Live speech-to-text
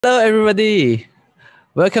Hello everybody,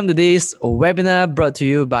 welcome to this webinar brought to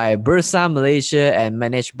you by Bursa Malaysia and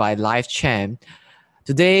managed by LifeChamp.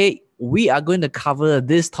 Today we are going to cover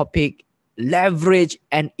this topic, leverage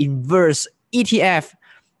and inverse ETF,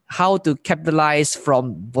 how to capitalize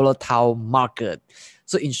from volatile market.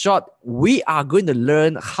 So in short, we are going to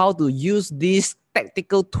learn how to use this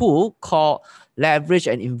tactical tool called leverage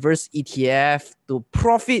and inverse ETF to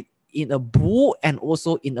profit in a bull and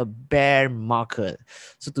also in a bear market.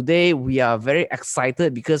 So today we are very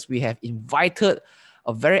excited because we have invited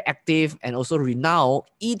a very active and also renowned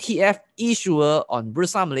ETF issuer on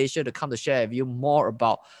Bursa Malaysia to come to share with you more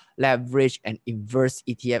about leverage and inverse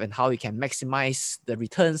ETF and how you can maximize the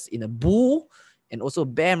returns in a bull and also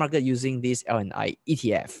bear market using this L&I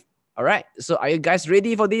ETF. All right, so are you guys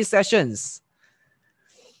ready for these sessions?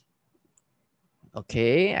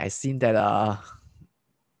 Okay, I seen that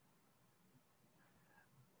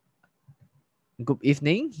good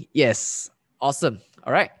evening. Yes, awesome.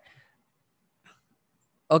 All right.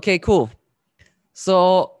 Okay, cool.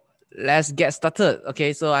 So let's get started.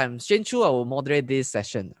 Okay, so I'm Shen Chu. I will moderate this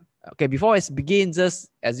session. Okay, before I begin, just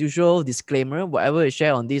as usual, disclaimer, whatever we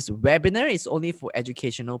share on this webinar is only for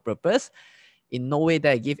educational purpose. In no way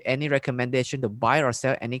that I give any recommendation to buy or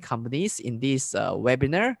sell any companies in this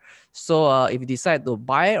webinar. So if you decide to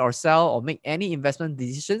buy or sell or make any investment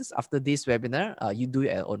decisions after this webinar, you do it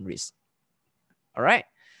at your own risk. All right.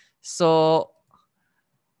 So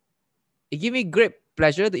it gives me great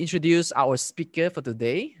pleasure to introduce our speaker for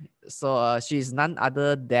today. So she is none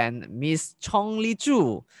other than Miss Chong Li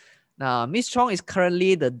Zhu. Now, Miss Chong is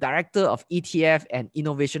currently the Director of ETF and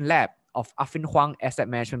Innovation Lab of Affin Hwang Asset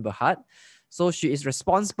Management Berhad. So she is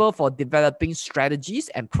responsible for developing strategies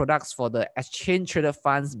and products for the exchange traded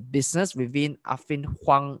funds business within Affin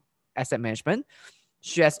Hwang Asset Management.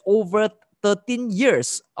 She has over 13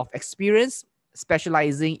 years of experience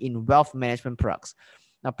specializing in wealth management products.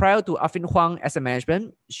 Now, prior to Affin Hwang Asset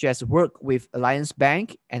Management, she has worked with Alliance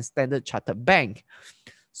Bank and Standard Chartered Bank.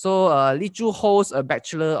 So Li Zhu holds a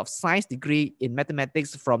Bachelor of Science degree in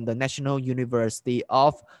mathematics from the National University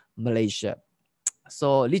of Malaysia.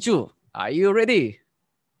 So Li Zhu, are you ready?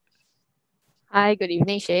 Hi, good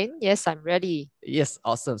evening, Shane. Yes, I'm ready. Yes,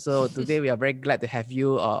 awesome. So today we are very glad to have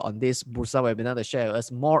you on this Bursa webinar to share with us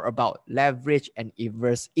more about leverage and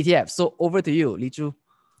inverse ETF. So over to you, Li Zhu.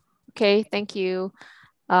 Okay, thank you.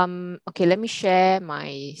 Okay, let me share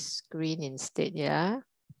my screen instead, yeah.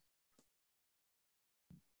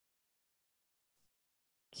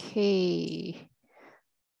 Okay,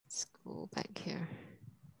 let's go back here.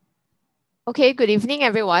 Okay, good evening,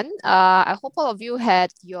 everyone. I hope all of you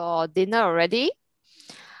had your dinner already.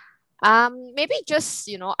 Maybe just,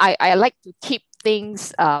 I like to keep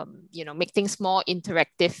things, make things more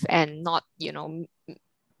interactive and not,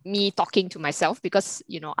 me talking to myself because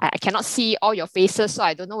I cannot see all your faces, so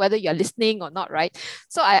I don't know whether you're listening or not, right?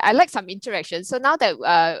 So I like some interaction. So now that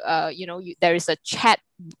there is a chat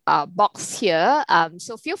box here,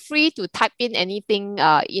 so feel free to type in anything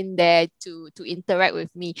in there to interact with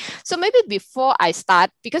me. So maybe before I start,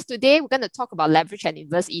 because today we're going to talk about leverage and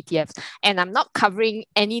inverse ETFs, and I'm not covering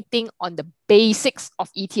anything on the basics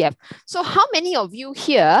of ETF. So how many of you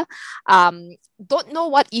here don't know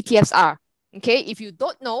what ETFs are? Okay, if you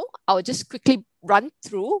don't know, I'll just quickly run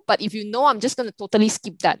through. But if you know, I'm just going to totally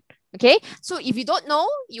skip that. Okay, so if you don't know,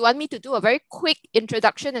 you want me to do a very quick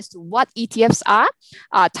introduction as to what ETFs are,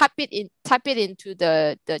 type it into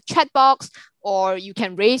the chat box, or you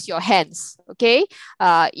can raise your hands. Okay,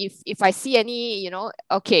 if I see any,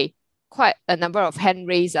 okay, quite a number of hand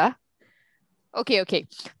raised. Okay.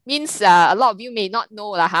 Means a lot of you may not know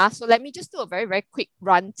lah, So let me just do a very, very quick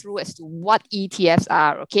run through as to what ETFs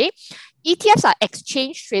are, okay? ETFs are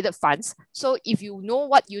exchange traded funds. So if you know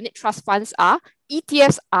what unit trust funds are,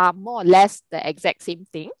 ETFs are more or less the exact same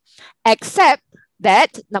thing, except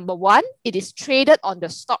that number one, it is traded on the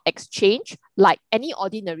stock exchange like any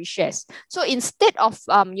ordinary shares. So instead of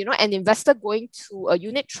an investor going to a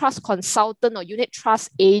unit trust consultant or unit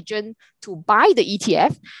trust agent to buy the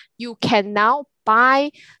ETF, you can now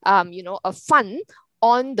buy a fund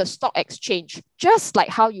on the stock exchange, just like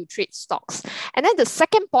how you trade stocks. And then the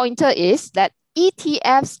second pointer is that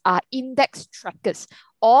ETFs are index trackers,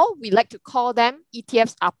 or we like to call them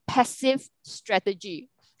ETFs are passive strategy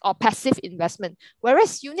or passive investment,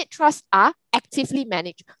 whereas unit trusts are actively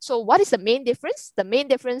managed. So what is the main difference? The main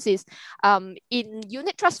difference is in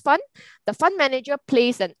unit trust fund, the fund manager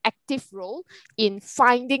plays an active role in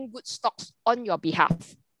finding good stocks on your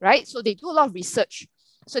behalf, right? So they do a lot of research.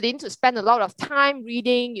 So they need to spend a lot of time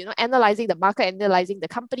reading, analyzing the market, analyzing the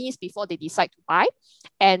companies before they decide to buy.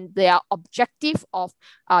 And their objective of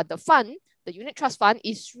the fund, the unit trust fund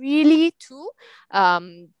is really to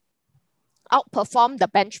outperform the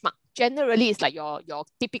benchmark. Generally, it's like your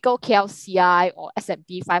typical KLCI or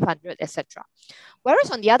S&P 500, etc.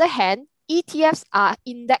 Whereas on the other hand, ETFs are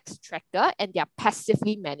index tracker and they are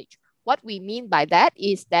passively managed. What we mean by that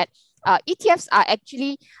is that ETFs are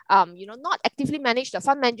actually, not actively managed. The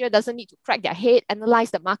fund manager doesn't need to crack their head,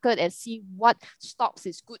 analyze the market, and see what stocks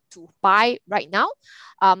is good to buy right now.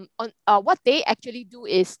 What they actually do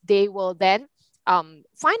is they will then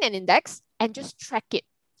find an index and just track it.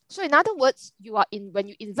 So in other words, when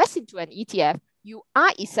you invest into an ETF, you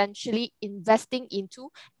are essentially investing into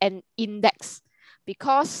an index,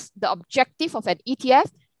 because the objective of an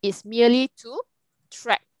ETF is merely to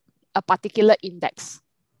track a particular index.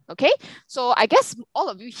 Okay, so I guess all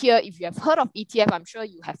of you here, if you have heard of ETF, I'm sure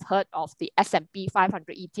you have heard of the S&P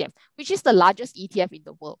 500 ETF, which is the largest ETF in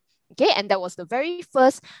the world. Okay, and that was the very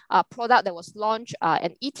first product that was launched,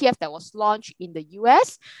 an ETF that was launched in the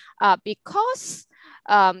US, because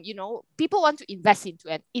people want to invest into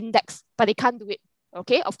an index, but they can't do it.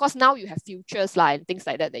 Okay, of course now you have futures and things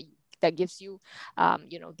like that gives you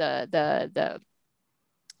the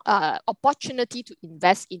opportunity to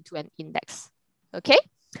invest into an index. Okay,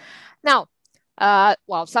 now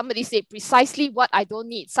somebody said precisely what I don't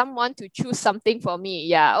need, someone to choose something for me.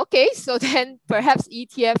 Yeah, okay, so then perhaps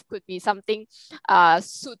ETF could be something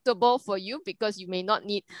suitable for you, because you may not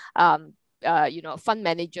need a fund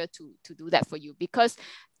manager to do that for you, because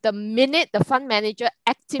the minute the fund manager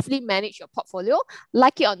actively manage your portfolio,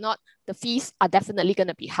 like it or not, the fees are definitely going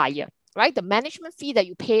to be higher, right? The management fee that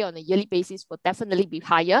you pay on a yearly basis will definitely be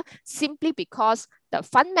higher, simply because the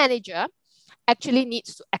fund manager actually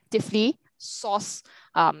needs to actively source,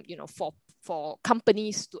 for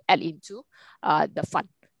companies to add into the fund.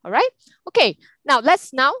 All right. Okay. Now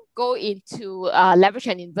let's go into leverage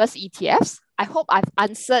and inverse ETFs. I hope I've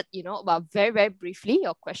answered, very, very briefly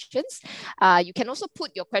your questions. You can also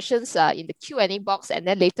put your questions in the Q&A box, and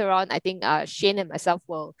then later on, I think Shane and myself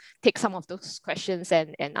will take some of those questions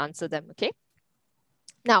and answer them. Okay.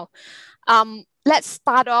 Now, let's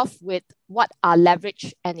start off with what are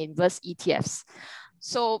leverage and inverse ETFs.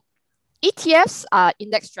 So ETFs are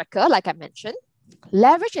index tracker, like I mentioned.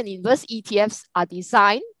 Leverage and inverse ETFs are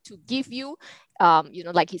designed to give you,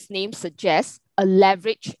 like its name suggests, a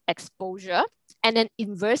leverage exposure and an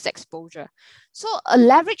inverse exposure. So a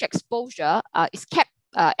leverage exposure is kept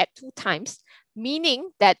at 2 times,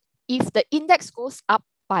 meaning that if the index goes up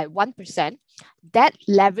by 1%, that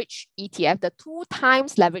leverage ETF, the 2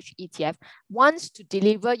 times leverage ETF, wants to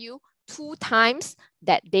deliver you 2 times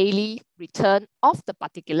that daily return of the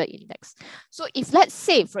particular index. So if, let's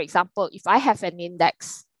say, for example, if I have an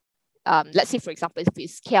index, let's say, for example, if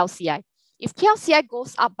it's KLCI, if KLCI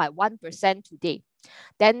goes up by 1% today,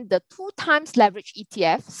 then the 2 times leverage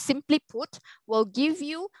ETF, simply put, will give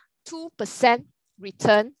you 2%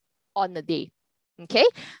 return on a day. Okay,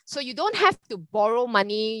 so you don't have to borrow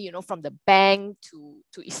money, from the bank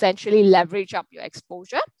to essentially leverage up your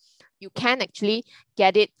exposure. You can actually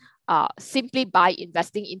get it simply by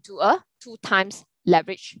investing into a 2 times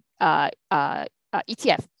leverage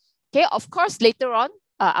ETF. Okay, of course, later on,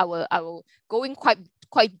 I will go in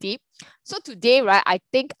quite deep. So today, right, I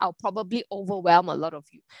think I'll probably overwhelm a lot of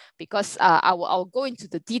you, because I'll go into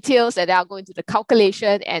the details, and then I'll go into the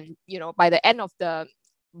calculation, and by the end of the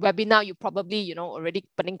webinar, you probably already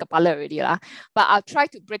pening kepala already lah. But I'll try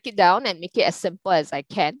to break it down and make it as simple as I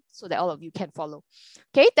can, so that all of you can follow.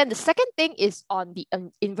 Okay, then the second thing is on the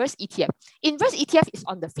inverse ETF. Inverse ETF is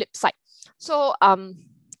on the flip side. So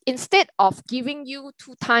instead of giving you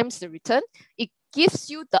 2 times the return, it gives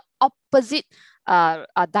you the opposite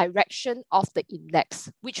direction of the index,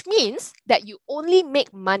 which means that you only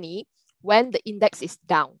make money when the index is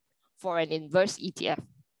down for an inverse ETF.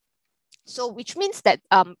 So which means that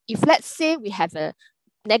if, let's say, we have a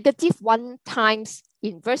negative 1 times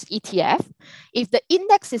inverse ETF, if the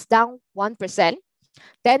index is down 1%,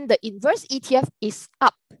 then the inverse ETF is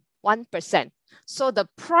up 1%. So the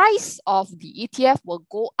price of the ETF will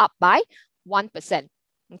go up by 1%.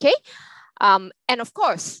 Okay. And of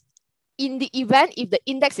course, in the event if the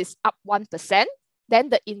index is up 1%, then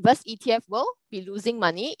the inverse ETF will be losing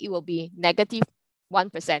money. It will be negative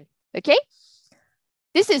 1%. Okay.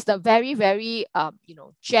 This is the very, very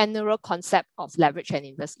general concept of leverage and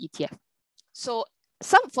inverse ETF. So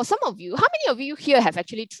for some of you, how many of you here have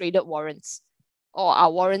actually traded warrants or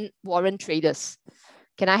are warrant traders?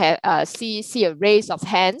 Can I have see a raise of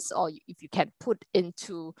hands, or if you can put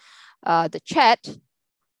into the chat?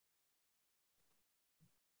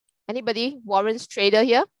 Anybody warrants trader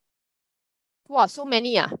here? Wow, so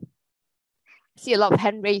many. See a lot of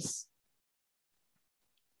hand raised.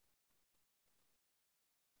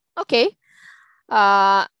 Okay,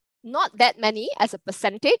 not that many as a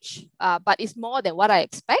percentage, but it's more than what I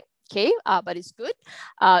expect. Okay, but it's good.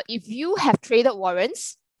 If you have traded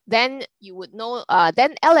warrants, then you would know,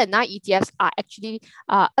 then L&I ETFs are actually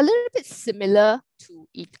a little bit similar to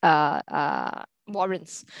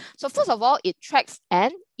warrants. So first of all, it tracks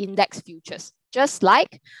an index futures, just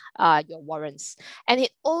like your warrants. And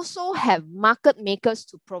it also have market makers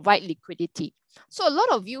to provide liquidity. So a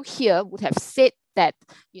lot of you here would have said that,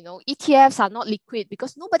 you know, ETFs are not liquid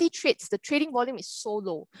because nobody trades. The trading volume is so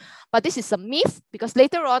low. But this is a myth, because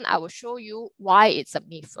later on I will show you why it's a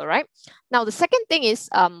myth. All right. Now, the second thing is,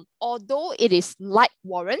 although it is like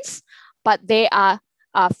warrants, but there are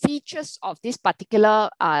features of this particular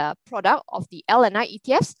product of the L&I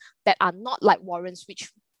ETFs that are not like warrants,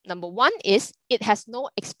 which number one is it has no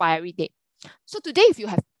expiry date. So today, if you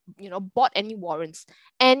have bought any warrants,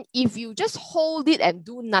 and if you just hold it and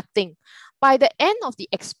do nothing, by the end of the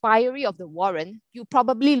expiry of the warrant, you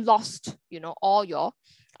probably lost all your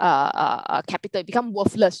capital, become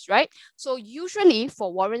worthless, right? So usually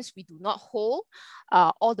for warrants, we do not hold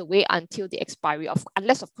all the way until the expiry of,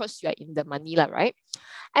 unless of course you are in the money, right?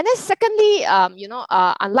 And then secondly,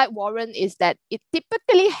 unlike warrant, is that it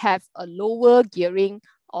typically have a lower gearing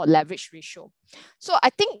or leverage ratio. So I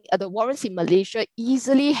think the warrants in Malaysia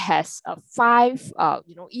easily has a 5,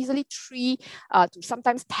 easily 3 to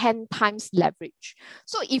sometimes 10 times leverage.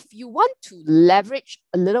 So if you want to leverage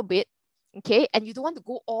a little bit, okay, and you don't want to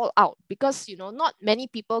go all out, because not many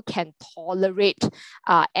people can tolerate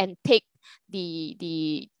and take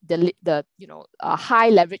the high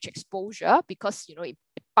leverage exposure, because it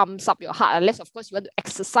pumps up your heart, unless of course you want to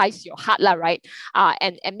exercise your heart, right?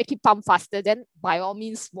 And make it pump faster, then by all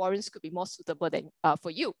means warrants could be more suitable than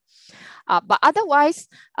for you. But otherwise,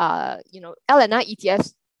 L&I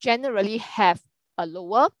ETFs generally have a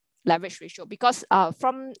lower leverage ratio, because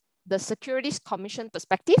from the Securities Commission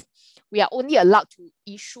perspective, we are only allowed to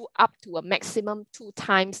issue up to a maximum 2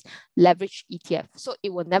 times leverage ETF. So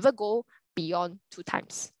it will never go beyond 2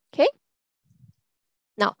 times. Okay.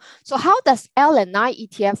 Now, so how does L&I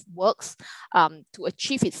ETF works to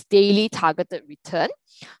achieve its daily targeted return?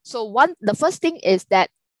 So the first thing is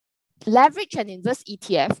that leverage and inverse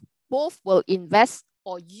ETF both will invest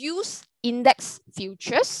or use index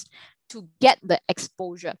futures to get the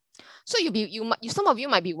exposure. So some of you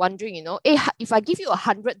might be wondering, if I give you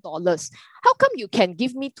 $100, how come you can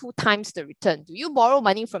give me 2 times the return? Do you borrow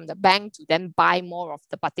money from the bank to then buy more of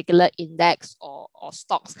the particular index or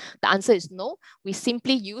stocks? The answer is no. We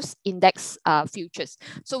simply use index futures.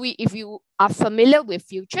 So if you are familiar with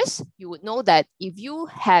futures, you would know that if you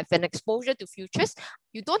have an exposure to futures,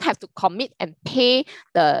 you don't have to commit and pay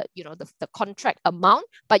the contract amount,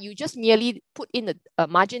 but you just merely put in a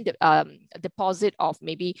margin deposit of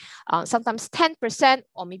maybe sometimes 10%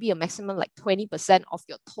 or maybe a maximum like 20% of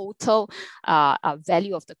your total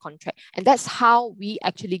value of the contract. And that's how we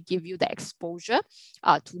actually give you the exposure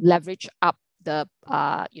to leverage up the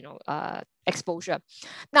exposure.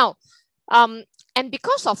 Now, and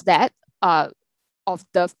because of that, of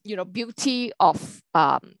the beauty of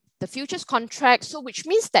the futures contract, so which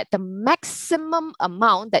means that the maximum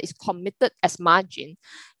amount that is committed as margin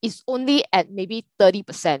is only at maybe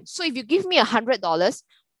 30%. So if you give me $100,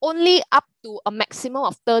 only up to a maximum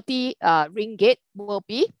of 30 ringgit will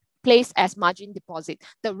be placed as margin deposit.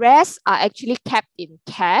 The rest are actually kept in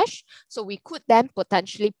cash. So we could then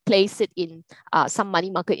potentially place it in some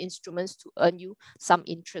money market instruments to earn you some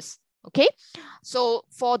interest. Okay, so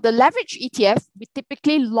for the leverage ETF, we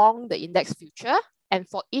typically long the index future. And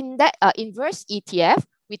for inverse ETF,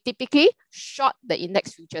 we typically short the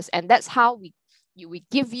index futures. And that's how we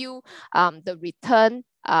give you the return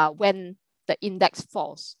when the index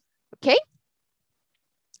falls. Okay.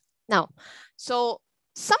 Now, so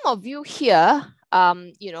some of you here,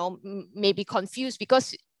 may be confused,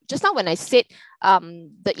 because just now when I said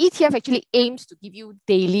the ETF actually aims to give you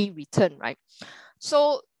daily return, right?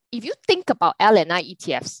 So if you think about L&I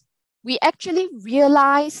ETFs, we actually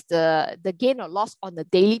realize the gain or loss on a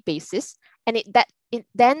daily basis, and it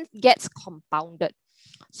then gets compounded.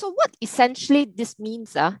 So what essentially this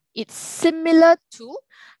means, it's similar to,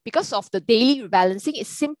 because of the daily rebalancing, it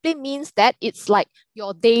simply means that it's like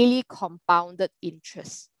your daily compounded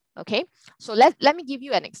interest. Okay, so let me give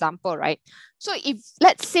you an example, right? So if,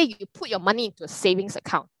 let's say you put your money into a savings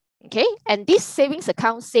account, okay, and this savings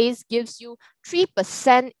account gives you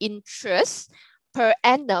 3% interest per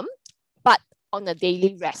annum, but on a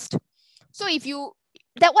daily rest. So if you,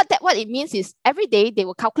 what it means is every day they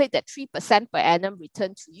will calculate that 3% per annum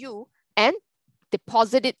return to you and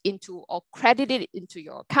deposit it into or credit it into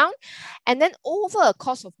your account. And then over a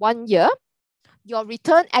course of 1 year, your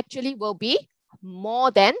return actually will be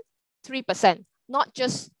more than 3%, not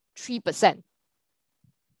just 3%.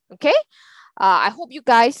 Okay, I hope you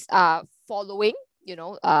guys are following,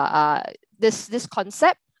 this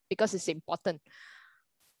concept, because it's important.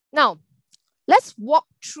 Now, let's walk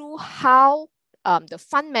through how the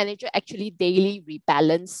fund manager actually daily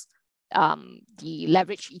rebalance the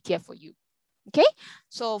leverage ETF for you. Okay,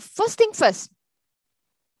 so first thing first,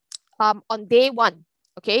 on day one,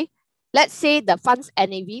 okay, let's say the fund's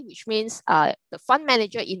NAV, which means the fund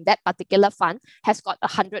manager in that particular fund has got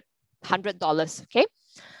 $100. Okay,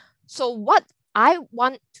 so what I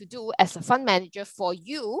want to do as a fund manager for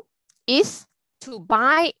you is to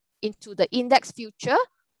buy into the index future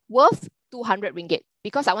worth 200 ringgit,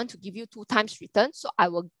 because I want to give you 2 times return. So I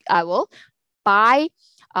will buy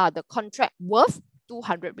the contract worth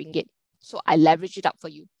 200 ringgit. So I leverage it up for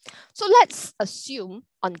you. So let's assume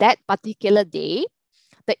on that particular day,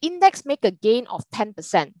 the index make a gain of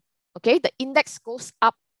 10%. Okay, the index goes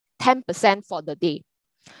up 10% for the day.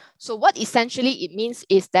 So what essentially it means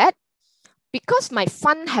is that because my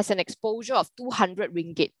fund has an exposure of 200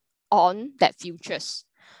 ringgit on that futures,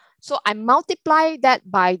 so I multiply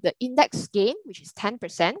that by the index gain, which is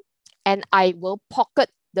 10%, and I will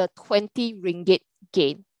pocket the 20 ringgit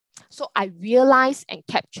gain. So I realize and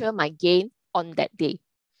capture my gain on that day.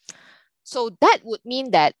 So that would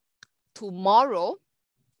mean that tomorrow,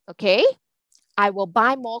 okay, I will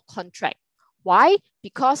buy more contract. Why?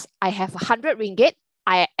 Because I have 100 ringgit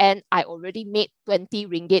and I already made 20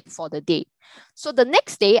 ringgit for the day. So the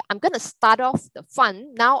next day, I'm going to start off the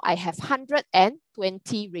fund. Now I have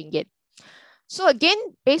 120 ringgit. So again,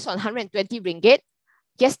 based on 120 ringgit,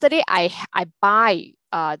 yesterday I buy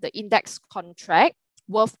the index contract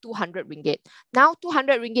worth 200 ringgit. Now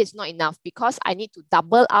 200 ringgit is not enough because I need to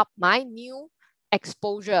double up my new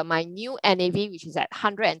exposure, my new NAV, which is at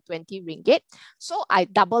 120 ringgit. So I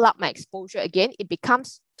double up my exposure again. It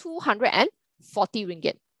becomes 240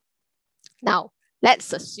 ringgit. Now,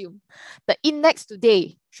 let's assume the index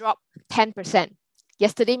today dropped 10%.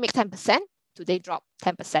 Yesterday made 10%, today dropped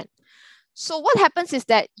 10%. So what happens is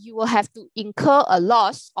that you will have to incur a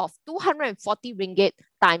loss of 240 ringgit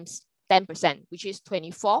times 10%, which is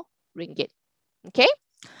 24 ringgit. Okay.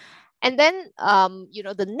 And then,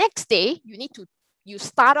 the next day you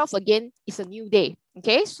start off again, it's a new day.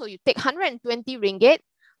 Okay. So you take 120 ringgit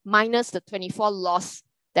minus the 24 loss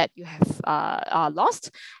that you have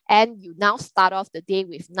lost. And you now start off the day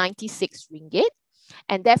with 96 ringgit.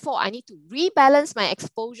 And therefore, I need to rebalance my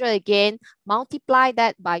exposure again, multiply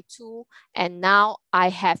that by 2, and now I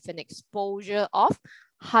have an exposure of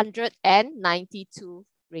 192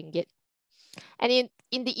 ringgit. And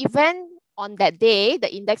in the event on that day,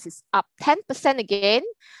 the index is up 10% again,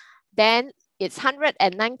 then it's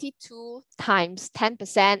 192 times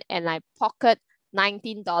 10%, and I pocket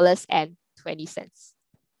 $19.20.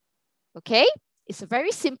 Okay? It's a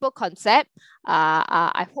very simple concept.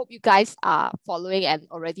 I hope you guys are following and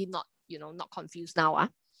already not confused now.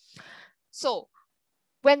 So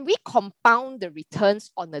when we compound the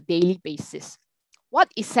returns on a daily basis,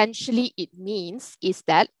 what essentially it means is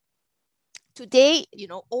that today,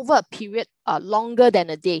 over a period longer than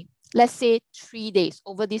a day, let's say 3 days,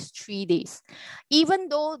 over these 3 days, even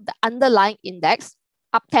though the underlying index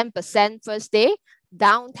up 10% first day,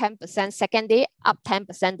 down 10% second day, up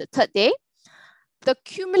 10% the third day, the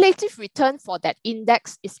cumulative return for that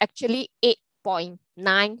index is actually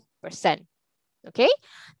 8.9%. Okay,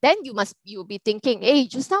 then you'll be thinking, hey,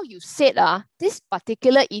 just now you said this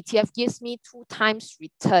particular ETF gives me 2 times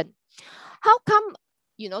return. How come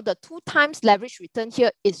the 2 times leverage return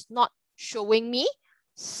here is not showing me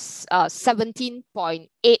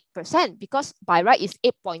 17.8%? Because by right is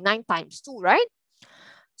 8.9 times 2, right?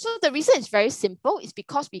 So the reason is very simple. It's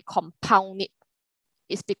because we compound it.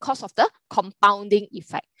 It's because of the compounding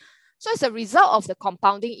effect. So as a result of the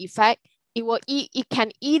compounding effect, it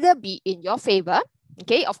can either be in your favor.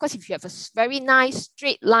 Okay, of course, if you have a very nice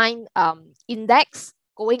straight line index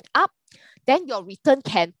going up, then your return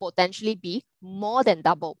can potentially be more than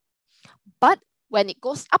double. But when it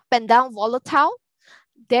goes up and down volatile,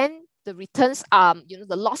 then the returns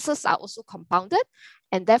the losses are also compounded,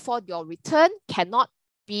 and therefore your return cannot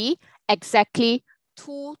be exactly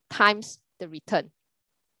 2 times the return.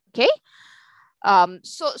 Okay,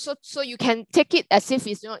 so you can take it as if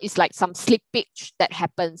it's like some slippage that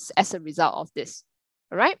happens as a result of this.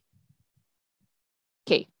 All right.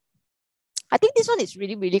 Okay, I think this one is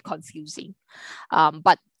really, really confusing.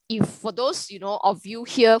 But if for those of you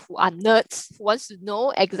here who are nerds, who wants to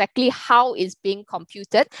know exactly how it's being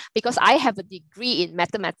computed, because I have a degree in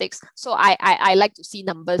mathematics, so I like to see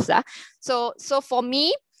numbers. So for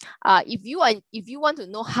me, If you want to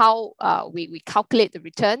know how we calculate the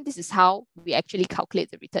return, this is how we actually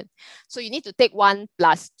calculate the return. So you need to take 1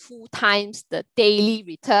 plus 2 times the daily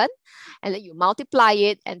return, and then you multiply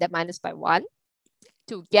it and then minus by 1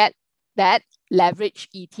 to get that leverage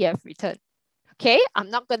ETF return. Okay, I'm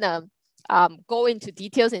not gonna go into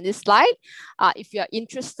details in this slide. If you're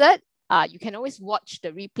interested, you can always watch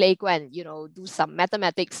the replay, go and do some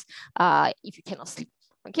mathematics if you cannot sleep.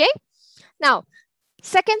 Okay, now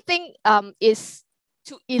second thing is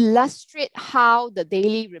to illustrate how the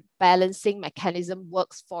daily rebalancing mechanism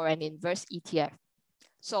works for an inverse ETF.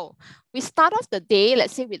 So we start off the day,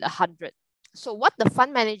 let's say with 100. So what the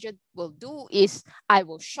fund manager will do is I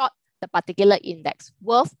will short the particular index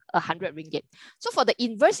worth 100 ringgit. So for the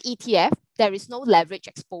inverse ETF, there is no leverage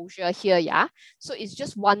exposure here, yeah. So it's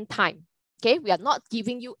just one time. Okay, we are not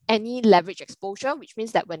giving you any leverage exposure, which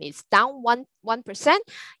means that when it's down 1%,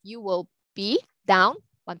 you will be down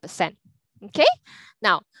 1%. Okay,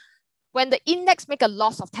 now when the index make a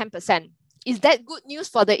loss of 10%, is that good news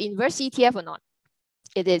for the inverse ETF or not?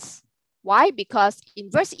 It is. Why? Because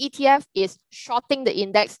inverse ETF is shorting the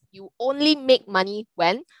index. You only make money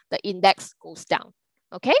when the index goes down.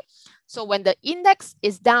 Okay, so when the index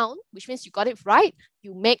is down, which means you got it right,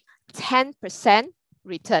 you make 10%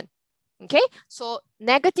 return. Okay, so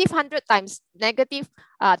negative 100 times negative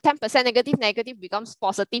 10% negative becomes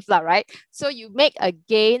positive, right? So you make a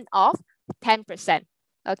gain of 10%.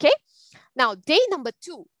 Okay, now day number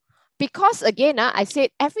 2, because again, I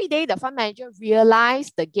said every day the fund manager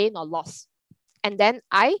realize the gain or loss, and then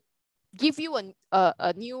I give you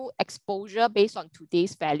a new exposure based on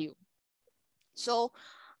today's value. So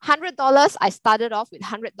 $100, I started off with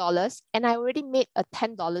 $100 and I already made a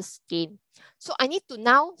 $10 gain. So I need to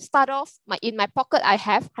now start off, in my pocket, I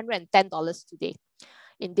have $110 today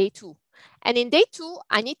in day 2. And in day 2,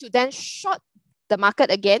 I need to then short the market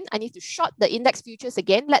again. I need to short the index futures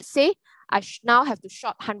again. Let's say I now have to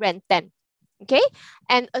short 110. Okay.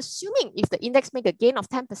 And assuming if the index make a gain of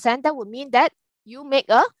 10%, that would mean that you make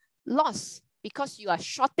a loss because you are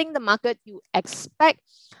shorting the market. You expect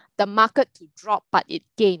the market to drop, but it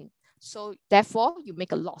gained. So therefore, you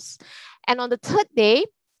make a loss. And on the 3rd day,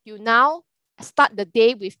 you now start the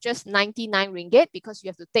day with just 99 ringgit because you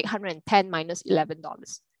have to take 110 minus $11.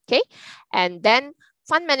 Okay. And then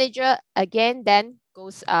fund manager again then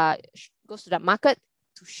goes to the market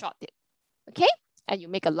to short it. Okay. And you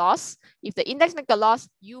make a loss. If the index make a loss,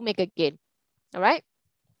 you make a gain. All right.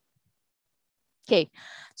 Okay,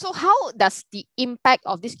 so how does the impact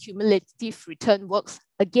of this cumulative return works?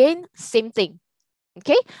 Again, same thing.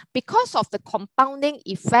 Okay, because of the compounding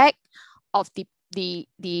effect of the daily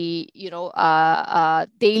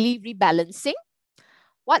rebalancing,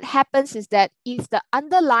 what happens is that if the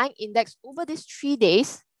underlying index over these 3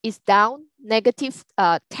 days is down negative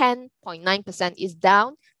 10.9%, is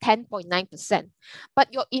down 10.9%,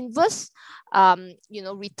 but your inverse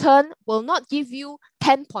return will not give you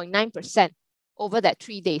 10.9% over that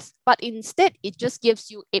 3 days, but instead it just gives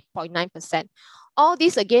you 8.9%. All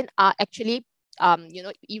these again are actually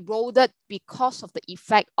eroded because of the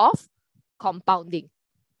effect of compounding.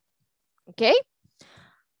 Okay,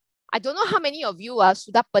 I don't know how many of you are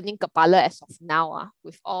sudah pening kepala as of now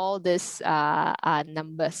with all these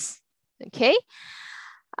numbers. Okay,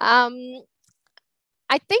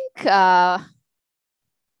 I think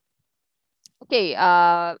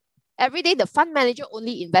every day the fund manager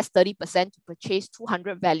only invests 30% to purchase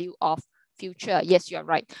 200 value of future. Yes, you're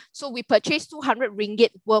right. So we purchase 200 ringgit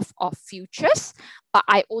worth of futures, but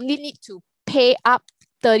I only need to pay up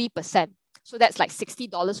 30%. So that's like $60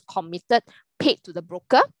 committed, paid to the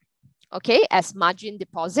broker, okay, as margin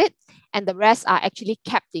deposit, and the rest are actually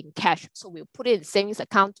kept in cash. So we'll put it in savings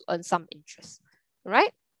account to earn some interest,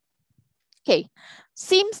 right? Okay,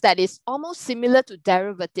 seems that is almost similar to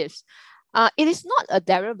derivatives. It is not a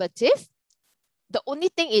derivative. The only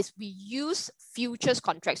thing is we use futures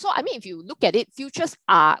contracts. So I mean, if you look at it, futures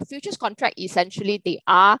contract, essentially they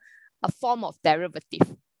are a form of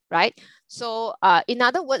derivative, right? So in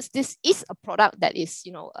other words, this is a product that is,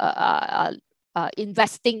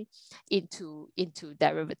 investing into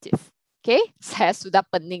derivative. Okay, saya sudah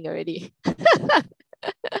pening already.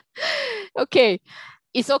 Okay,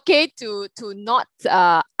 it's okay to not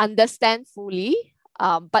understand fully,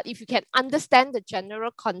 but if you can understand the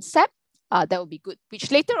general concept, that would be good, which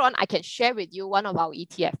later on I can share with you one of our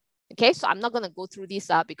ETF. Okay, so I'm not going to go through this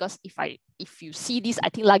because if you see this, I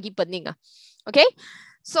think lagi pening. Okay,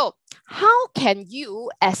 so how can you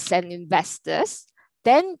as an investor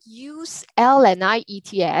then use L&I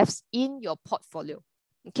ETFs in your portfolio?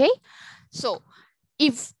 Okay, so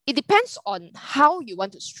if it depends on how you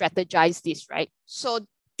want to strategize this, right? So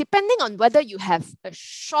depending on whether you have a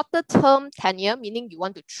shorter term tenure, meaning you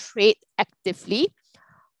want to trade actively,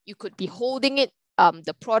 you could be holding it,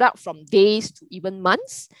 the product from days to even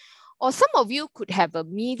months. Or some of you could have a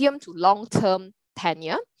medium to long term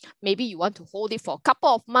tenure. Maybe you want to hold it for a couple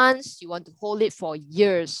of months, you want to hold it for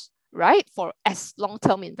years, right? For as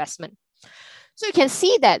long-term investment. So you can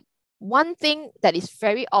see that one thing that is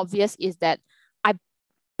very obvious is that I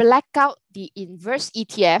black out the inverse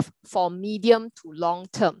ETF for medium to long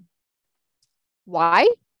term. Why?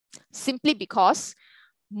 Simply because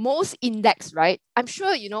most index, right? I'm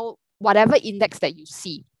sure you know whatever index that you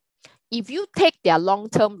see, if you take their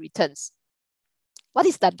long-term returns, what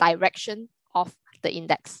is the direction of the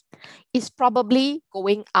index? It's probably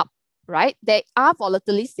going up, right? There are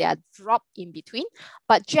volatilities, there are drop in between,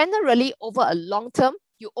 but generally over a long term,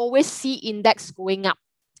 you always see index going up,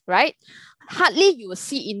 right? Hardly you will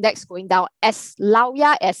see index going down. As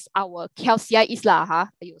lauya as our KLCI is lah, huh?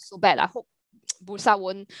 So bad. I hope Bursa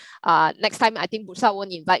won't, next time I think Bursa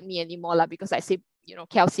won't invite me anymore lah, because I say, you know,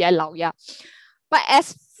 KLCI lauya. But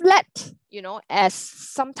as flat, you know, as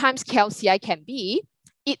sometimes KLCI can be,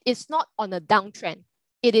 it is not on a downtrend.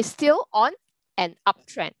 It is still on an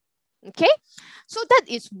uptrend. Okay, so that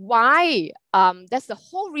is why, that's the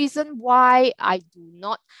whole reason why I do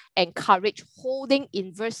not encourage holding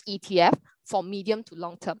inverse ETF for medium to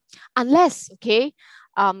long term, unless, okay,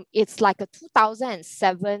 it's like a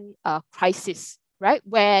 2007 crisis, right,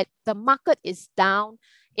 where the market is down.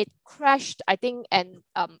 It crashed, I think, and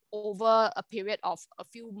over a period of a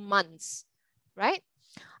few months, right?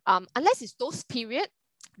 Unless it's those period,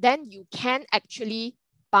 then you can actually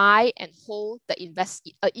buy and hold the inverse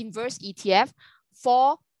ETF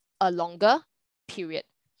for a longer period.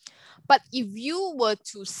 But if you were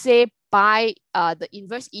to say buy the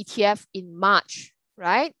inverse ETF in March,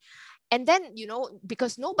 right? And then, you know,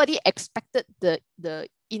 because nobody expected the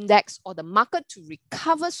index or the market to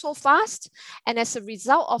recover so fast. And as a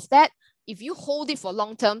result of that, if you hold it for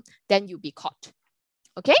long term, then you'll be caught.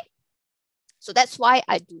 Okay? So that's why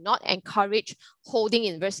I do not encourage holding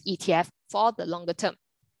inverse ETF for the longer term.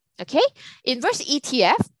 Okay? Inverse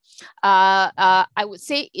ETF, I would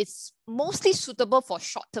say it's mostly suitable for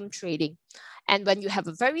short-term trading. And when you have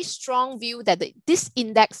a very strong view that this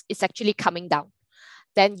index is actually coming down,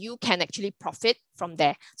 then you can actually profit from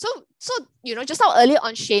there. So you know, just how earlier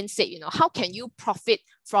on Shane said, you know, how can you profit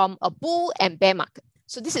from a bull and bear market?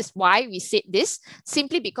 So this is why we said this,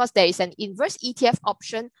 simply because there is an inverse ETF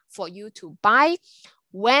option for you to buy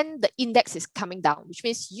when the index is coming down, which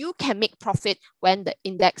means you can make profit when the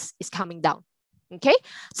index is coming down. Okay,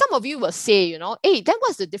 some of you will say, you know, hey, then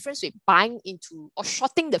what's the difference with buying into or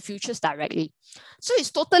shorting the futures directly? So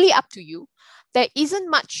it's totally up to you. There isn't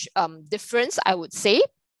much difference, I would say,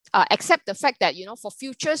 except the fact that, you know, for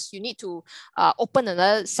futures, you need to open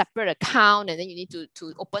another separate account, and then you need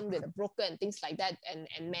to open with a broker and things like that,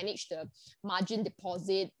 and manage the margin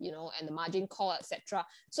deposit, you know, and the margin call, etc.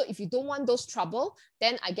 So if you don't want those trouble,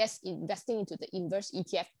 then I guess investing into the inverse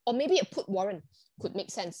ETF or maybe a put warrant could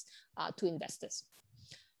make sense to investors.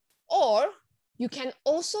 Or you can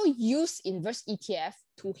also use inverse ETF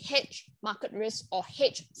to hedge market risk or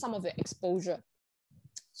hedge some of your exposure.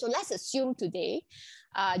 So let's assume today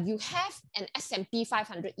you have an S&P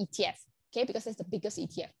 500 ETF, okay, because that's the biggest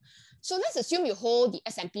ETF. So let's assume you hold the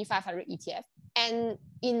S&P 500 ETF, and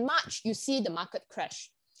in March, you see the market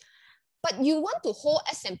crash. But you want to hold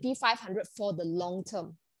S&P 500 for the long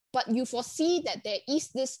term, but you foresee that there is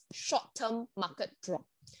this short-term market drop.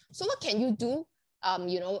 So what can you do?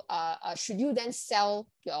 Should you then sell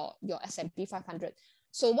your S&P 500?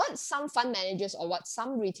 So what some fund managers or what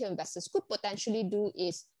some retail investors could potentially do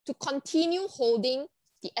is to continue holding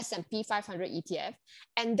the S&P 500 ETF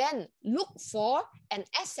and then look for an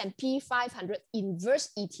S&P 500 inverse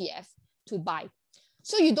ETF to buy.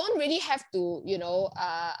 So you don't really have to,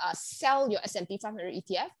 sell your S&P 500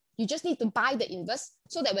 ETF. You just need to buy the inverse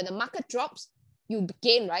so that when the market drops, you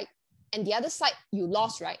gain, right? And the other side, you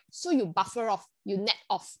lost, right? So you buffer off, you net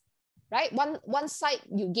off, right? One side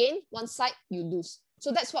you gain, one side you lose.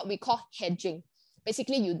 So that's what we call hedging.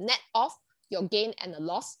 Basically, you net off your gain and the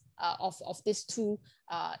loss of these two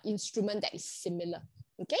instruments that is similar.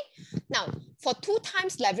 Okay. Now, for 2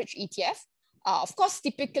 times leverage ETF, of course,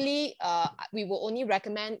 typically we will only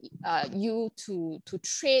recommend you to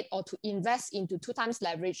trade or to invest into 2 times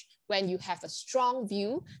leverage when you have a strong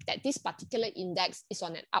view that this particular index is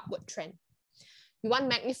on an upward trend. You want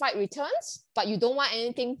magnified returns, but you don't want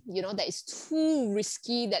anything, that is too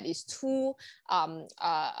risky, that is too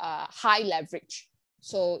high leverage.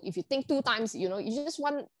 So if you think 2 times, you just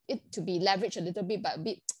want it to be leveraged a little bit, but a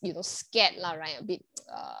bit, scared, right? A bit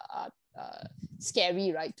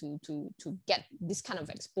scary, right? To get this kind of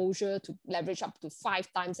exposure, to leverage up to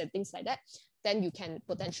 5 times and things like that, then you can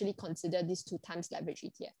potentially consider this 2 times leverage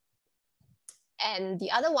ETF. And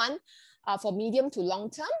the other one, for medium to long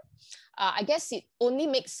term, I guess it only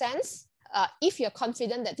makes sense if you're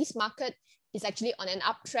confident that this market is actually on an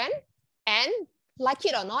uptrend, and like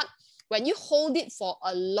it or not, when you hold it for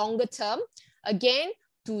a longer term, again,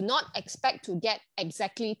 do not expect to get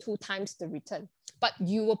exactly 2 times the return, but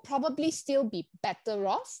you will probably still be better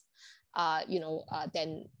off,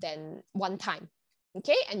 than 1 time.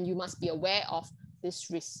 Okay, and you must be aware of this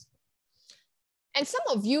risk. And some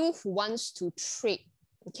of you who wants to trade,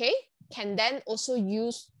 okay, can then also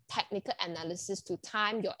use technical analysis to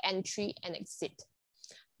time your entry and exit.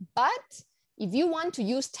 But if you want to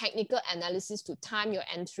use technical analysis to time your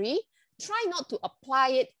entry, try not to apply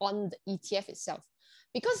it on the ETF itself,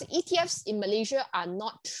 because ETFs in Malaysia are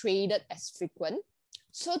not traded as frequent.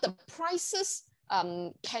 So the prices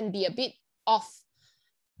can be a bit off.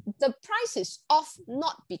 The price is off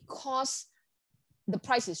not because the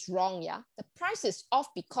price is wrong, yeah. The price is off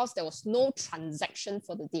because there was no transaction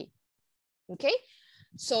for the day. Okay,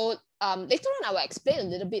 so later on I will explain a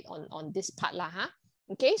little bit on this part lah, huh?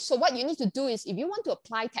 Okay, so what you need to do is, if you want to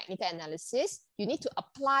apply technical analysis, you need to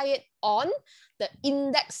apply it on the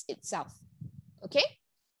index itself. Okay,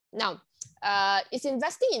 now is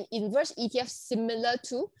investing in inverse ETF similar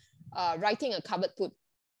to writing a covered put?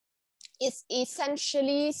 It's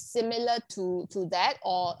essentially similar to that,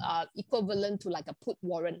 or equivalent to like a put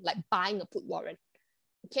warrant, like buying a put warrant.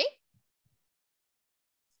 Okay,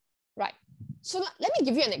 right. So let me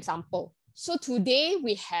give you an example. So today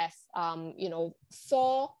we have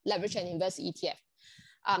 4 leverage and inverse ETF.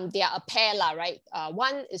 They are a pair lah, right?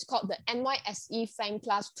 One is called the NYSE FANG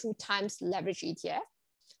Plus 2 times leverage ETF.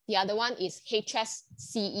 The other one is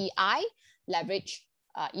HSCEI leverage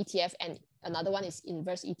ETF, and another one is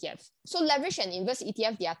inverse ETF. So leverage and inverse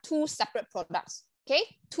ETF, they are 2 separate products. Okay,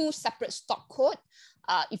 2 separate stock code.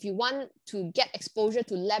 If you want to get exposure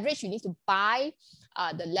to leverage, you need to buy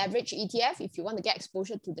the leverage ETF. If you want to get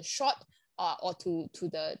exposure to the short or to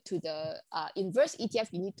the inverse ETF,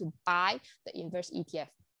 you need to buy the inverse ETF.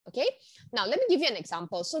 Okay, now let me give you an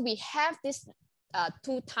example. So we have this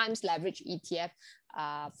 2 times leverage ETF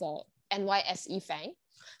for NYSE FANG.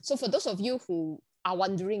 So for those of you who are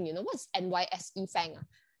wondering, what's NYSE FANG?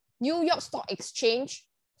 New York Stock Exchange,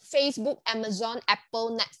 Facebook, Amazon,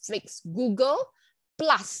 Apple, Netflix, Google,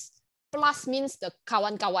 plus means the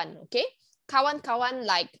kawan-kawan, okay? Kawan-kawan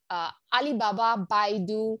like Alibaba,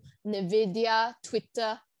 Baidu, Nvidia,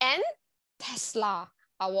 Twitter, and Tesla,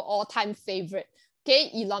 our all-time favorite, okay?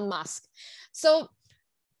 Elon Musk. So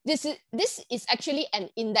this is actually an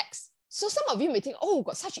index. So some of you may think, oh,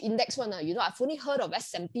 got such index one. I've only heard of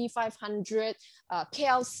S&P 500,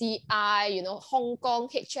 KLCI, Hong Kong,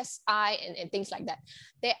 HSI, and things like that.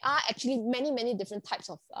 There are actually many, many different types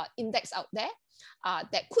of index out there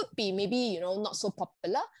that could be maybe, not so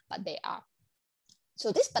popular, but they are.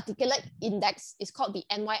 So this particular index is called the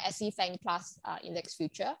NYSE FANG Plus Index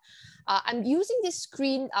Future. I'm using this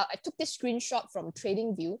screen. I took this screenshot from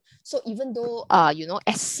TradingView. So even though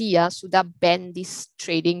SC sudah ban this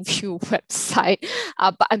TradingView website,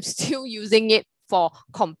 but I'm still using it for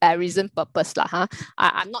comparison purpose lah.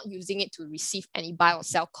 I'm not using it to receive any buy or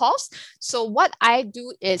sell calls. So what I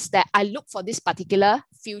do is that I look for this particular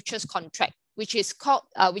futures contract, which is called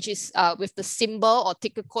with the symbol or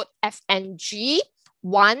ticker code FNG.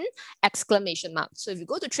 1 exclamation mark. So if you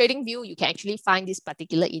go to TradingView, you can actually find this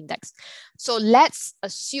particular index. So let's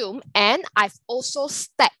assume, and I've also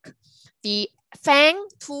stacked the FANG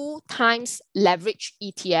 2 times leverage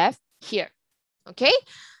ETF here. Okay,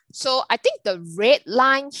 so I think the red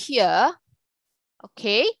line here,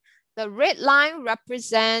 okay, the red line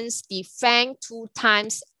represents the FANG 2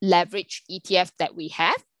 times leverage ETF that we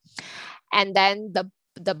have. And then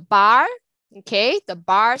the bar, okay, the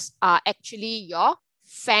bars are actually your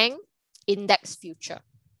FANG index future.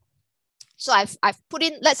 So I've put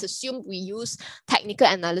in, let's assume we use technical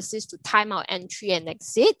analysis to time our entry and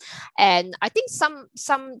exit. And I think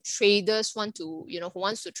some traders want to, who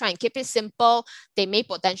wants to try and keep it simple, they may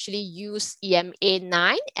potentially use EMA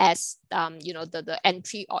 9 as, the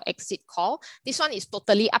entry or exit call. This one is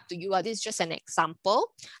totally up to you. This is just an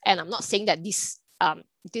example. And I'm not saying that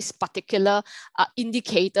this particular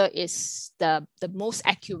indicator is the most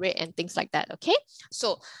accurate and things like that, okay?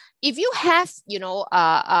 So if you have,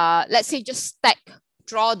 let's say just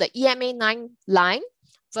draw the EMA 9 line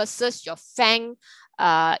versus your FANG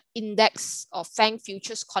index or FANG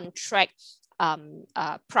futures contract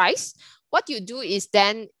price, what you do is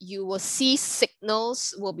then you will see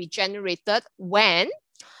signals will be generated when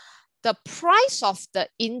the price of the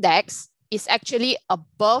index is actually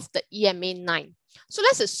above the EMA 9. So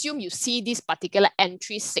let's assume you see this particular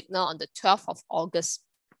entry signal on the 12th of August.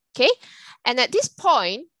 Okay. And at this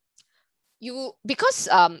point, because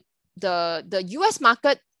the US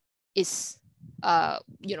market is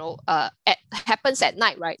happens at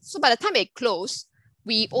night, right? So by the time it closes,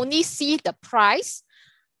 we only see the price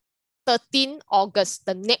 13 August,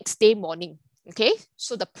 the next day morning. Okay,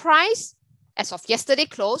 so the price as of yesterday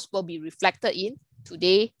close will be reflected in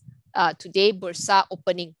today Bursa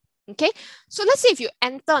opening. Okay, so let's say if you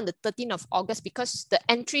enter on the 13th of August, because the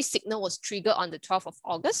entry signal was triggered on the 12th of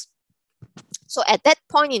August. So at that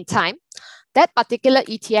point in time, that particular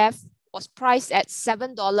ETF was priced at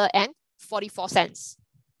 $7.44.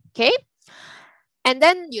 Okay. And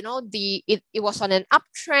then, you know, it was on an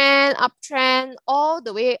uptrend all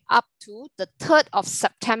the way up to the 3rd of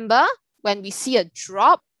September, when we see a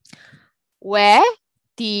drop where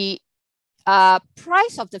the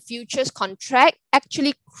price of the futures contract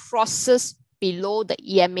actually crosses below the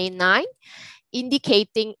EMA 9,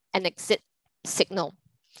 indicating an exit signal.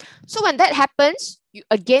 So when that happens, you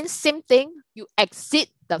again, same thing, you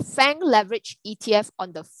exit the FANG Leveraged ETF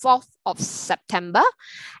on the 4th of September.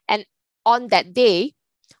 And on that day,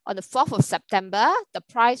 on the 4th of September, the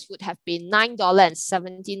price would have been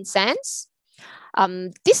 $9.17.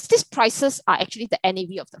 These prices are actually the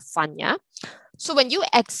NAV of the fund, yeah? So when you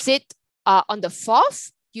exit on the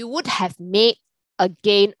 4th, you would have made a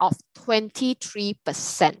gain of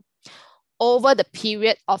 23% over the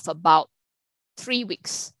period of about 3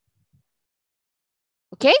 weeks.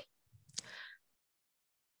 Okay?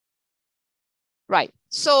 Right.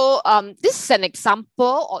 So this is an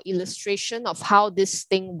example or illustration of how this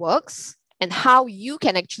thing works and how you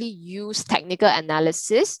can actually use technical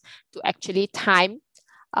analysis to actually time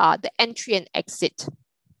the entry and exit.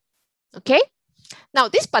 Okay. Now,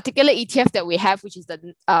 this particular ETF that we have, which is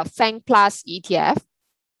the FANG Plus ETF,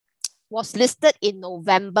 was listed in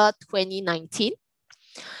November 2019.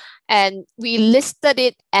 And we listed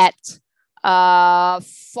it at 4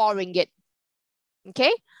 ringgit.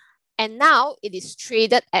 Okay. And now it is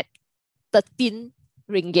traded at 13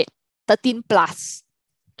 ringgit, 13 plus.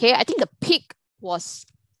 Okay, I think the peak was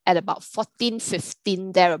at about 14,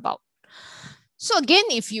 15, thereabout. So again,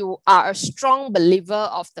 if you are a strong believer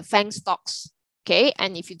of the FANG stocks, okay,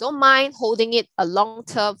 and if you don't mind holding it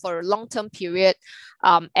for a long-term period,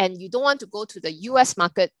 and you don't want to go to the US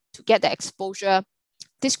market to get the exposure,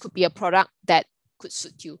 this could be a product that could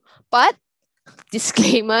suit you. But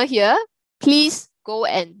disclaimer here, please go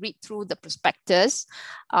and read through the prospectus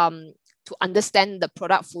to understand the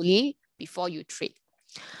product fully before you trade.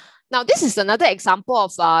 Now, this is another example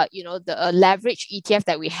of the leverage ETF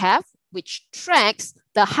that we have, which tracks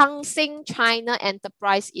the Hang Seng China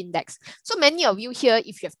Enterprise Index. So many of you here,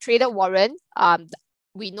 if you have traded warrant,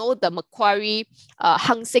 we know the Macquarie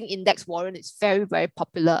Hang Seng Index warrant is very, very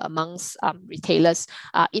popular amongst retailers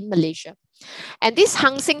in Malaysia. And this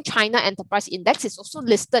Hang Seng China Enterprise Index is also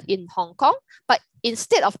listed in Hong Kong, but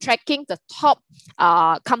instead of tracking the top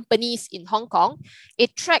companies in Hong Kong,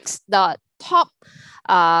 it tracks the top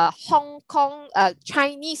Hong Kong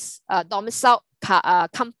Chinese domiciled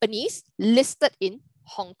companies listed in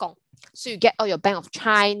Hong Kong. So you get all your Bank of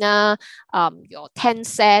China, your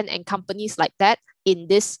Tencent and companies like that in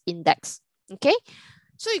this index. Okay.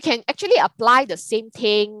 So you can actually apply the same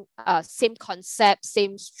thing, same concept,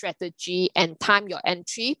 same strategy, and time your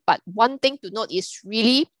entry. But one thing to note is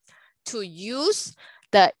really to use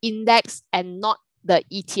the index and not the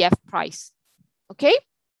ETF price. Okay.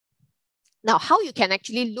 Now, how you can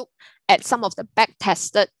actually look at some of the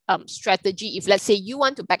back-tested strategy, if let's say you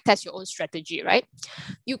want to back-test your own strategy, right?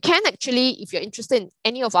 You can actually, if you're interested in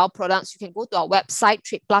any of our products, you can go to our website,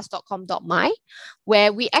 tradeplus.com.my,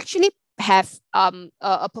 where we actually have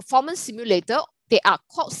a performance simulator. They are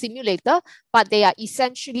called simulator, but they are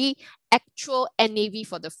essentially actual NAV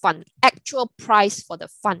for the fund, actual price for the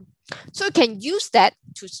fund. So you can use that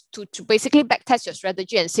to basically backtest your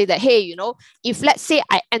strategy and say that, hey, you know, if let's say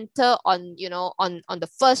I enter on the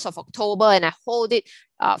 1st of October and I hold it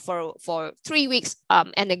for 3 weeks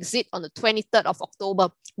and exit on the 23rd of October,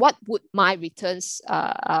 what would my returns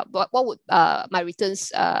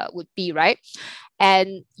would be, right?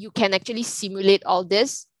 And you can actually simulate all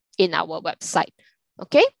this in our website.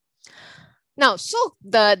 Okay. Now, so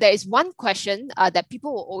there is one question that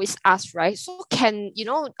people will always ask, right? So can,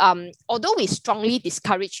 although we strongly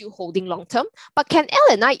discourage you holding long term, but can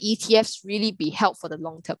L&I ETFs really be held for the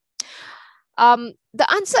long term?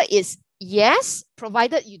 The answer is yes,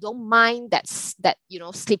 provided you don't mind that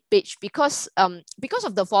slippage, because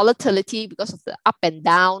of the volatility, because of the up and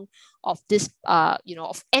down of this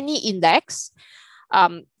of any index,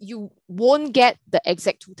 you won't get the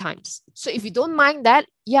exact 2 times. So if you don't mind that,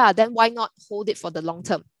 yeah, then why not hold it for the long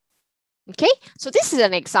term? Okay, so this is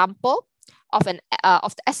an example of the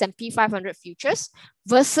S&P 500 futures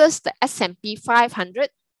versus the S&P 500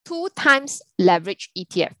 2 times leverage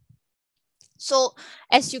ETF. So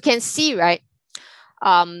as you can see, right,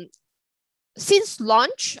 since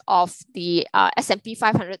launch of the S&P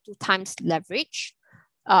 500 2 times leverage,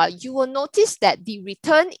 you will notice that the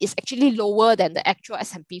return is actually lower than the actual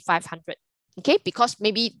S&P 500. Okay, because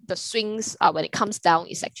maybe the swings when it comes down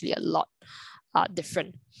is actually a lot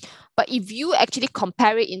different. But if you actually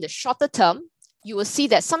compare it in the shorter term, you will see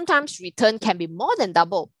that sometimes return can be more than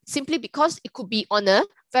double, simply because it could be on a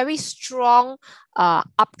very strong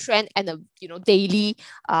uptrend and a daily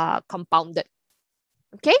compounded.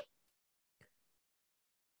 Okay.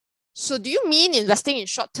 So do you mean investing in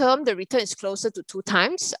short term, the return is closer to 2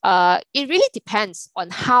 times? It really depends on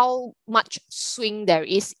how much swing there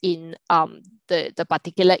is in the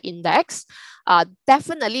particular index.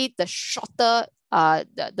 Definitely the shorter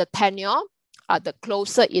the tenure, the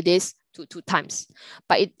closer it is to 2 times.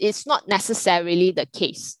 But it's not necessarily the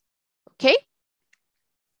case. Okay.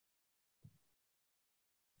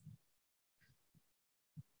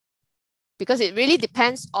 Because it really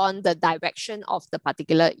depends on the direction of the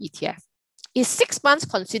particular ETF. Is 6 months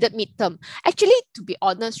considered midterm? Actually, to be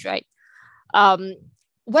honest, right,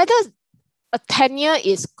 whether a tenure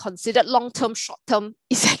is considered long-term, short-term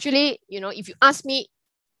is actually, if you ask me,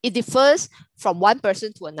 it differs from one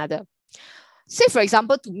person to another. Say, for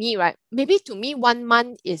example, to me, right, maybe to me, 1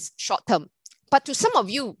 month is short-term. But to some of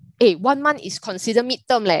you, 1 month is considered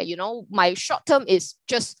midterm. My short-term is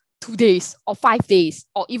just 2 days or 5 days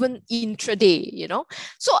or even intraday,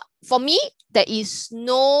 So for me, there is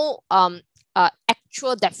no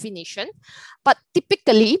actual definition. But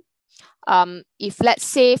typically, if let's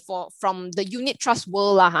say from the unit trust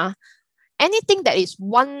world, anything that is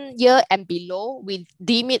 1 year and below, we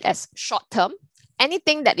deem it as short term.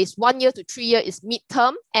 Anything that is 1 year to 3 years is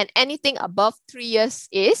mid-term, and anything above 3 years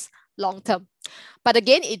is long-term. But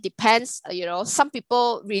again, it depends. Some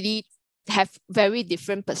people really have very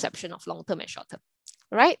different perception of long-term and short-term.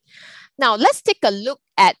 Right? Now, let's take a look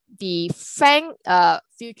at the FANG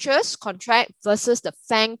futures contract versus the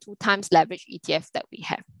FANG 2 times leverage ETF that we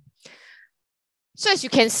have. So as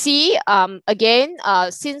you can see, again,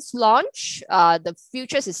 since launch, the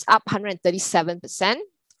futures is up 137%.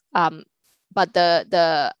 But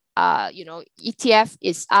the ETF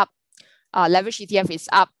is up, leverage ETF is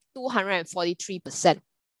up 243%.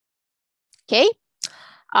 Okay.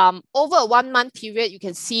 Over a 1 month period, you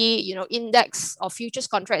can see, index of futures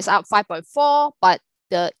contract is up 5.4, but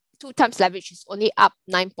the 2 times leverage is only up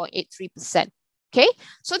 9.83%. Okay,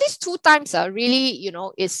 so these 2 times are really,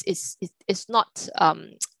 is not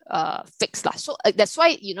fixed lah. So that's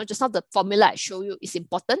why, just now the formula I show you is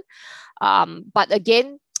important. But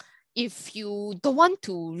again, if you don't want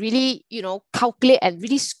to really, calculate and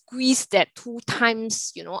really squeeze that 2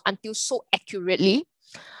 times, until so accurately,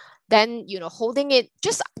 then, holding it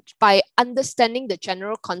just by understanding the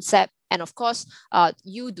general concept, and of course,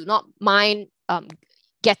 you do not mind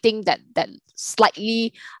getting that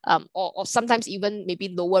slightly or sometimes even maybe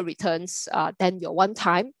lower returns than your one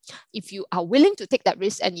time. If you are willing to take that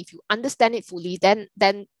risk and if you understand it fully, then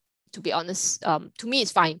to be honest, to me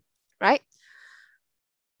it's fine, right?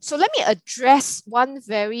 So let me address one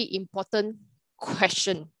very important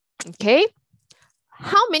question. Okay,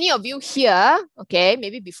 how many of you here, okay,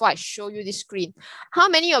 maybe before I show you this screen, how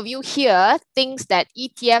many of you here thinks that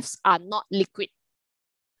ETFs are not liquid?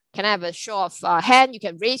 Can I have a show of hand? You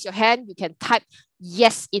can raise your hand. You can type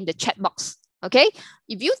yes in the chat box. Okay.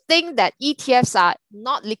 If you think that ETFs are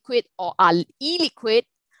not liquid or are illiquid,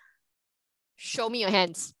 show me your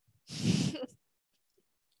hands.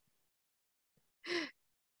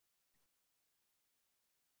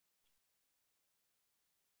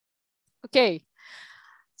 Okay.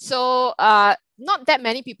 So not that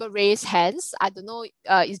many people raise hands. I don't know.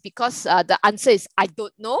 It's because the answer is I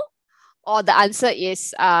don't know, or the answer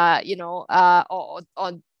is or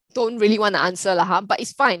don't really want to answer lah. But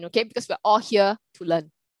it's fine, okay, because we're all here to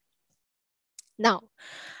learn. Now,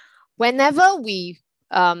 whenever we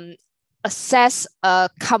assess a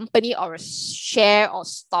company or a share or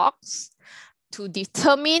stocks to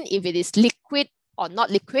determine if it is liquid or not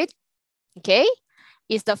liquid, okay,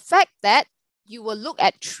 is the fact that you will look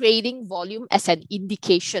at trading volume as an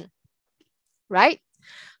indication, right?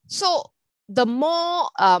 So the more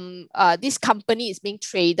this company is being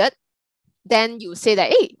traded, then you say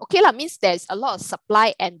that, hey, okay lah, means there's a lot of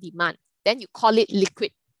supply and demand. Then you call it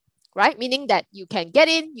liquid, right? Meaning that you can get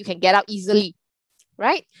in, you can get out easily,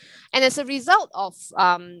 right? And as a result of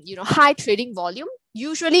high trading volume,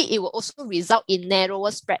 usually it will also result in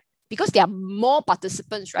narrower spread because there are more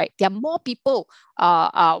participants, right? There are more people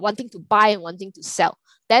wanting to buy and wanting to sell.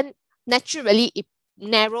 Then naturally it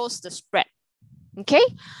narrows the spread. Okay.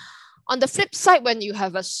 On the flip side, when you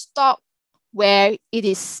have a stock where it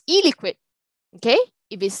is illiquid, okay,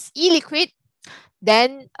 if it's illiquid,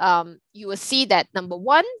 then you will see that number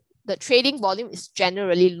one, the trading volume is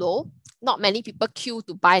generally low. Not many people queue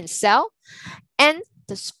to buy and sell, and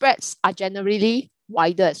the spreads are generally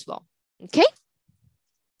wider as well. Okay.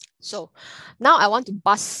 So now I want to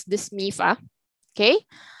bust this myth. Okay.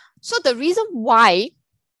 So the reason why,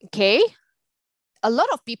 okay, a lot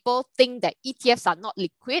of people think that ETFs are not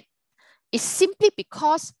liquid is simply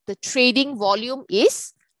because the trading volume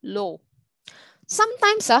is low.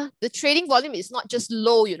 Sometimes the trading volume is not just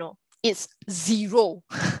low, it's zero.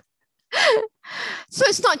 So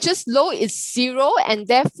it's not just low, it's zero. And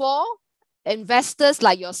therefore, investors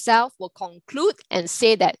like yourself will conclude and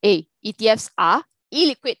say that, hey, ETFs are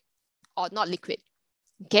illiquid or not liquid.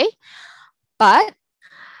 Okay. But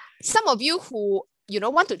some of you who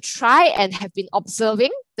want to try and have been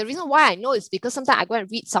observing, the reason why I know is because sometimes I go and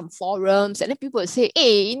read some forums and then people will say,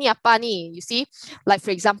 hey, ini apa ni? You see, like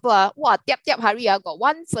for example, tiap hari got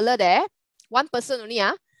one fella there, one person only,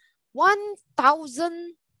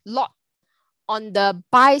 1,000 lot on the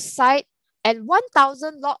buy side and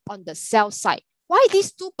 1,000 lot on the sell side. Why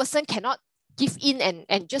these two person cannot give in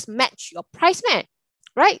and just match your price, man?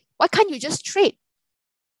 Right? Why can't you just trade?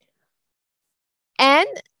 And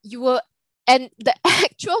the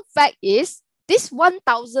actual fact is this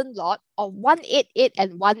 1,000 lot or 188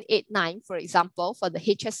 and 189, for example, for the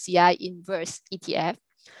HSCI Inverse ETF,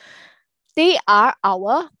 they are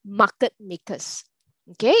our market makers.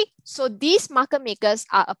 Okay, so these market makers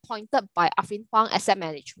are appointed by Affin Hwang Asset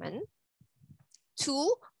Management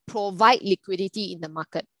to provide liquidity in the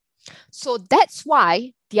market. So that's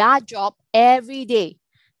why their job every day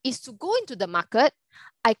is to go into the market.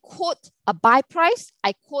 I quote a buy price,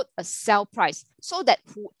 I quote a sell price, so that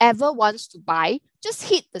whoever wants to buy just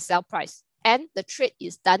hit the sell price and the trade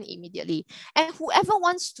is done immediately. And whoever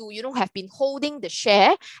wants to, have been holding the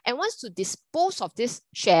share and wants to dispose of this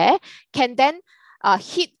share can then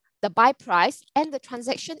hit the buy price and the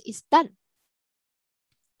transaction is done.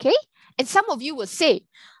 Okay. And some of you will say,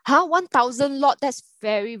 1,000 lot, that's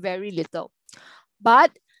very, very little.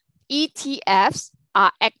 But ETFs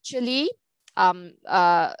are actually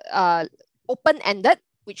open-ended,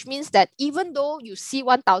 which means that even though you see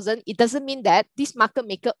 1,000, it doesn't mean that this market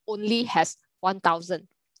maker only has 1,000.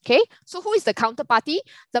 Okay, so who is the counterparty?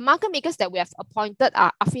 The market makers that we have appointed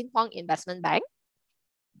are Affin Hwang Investment Bank.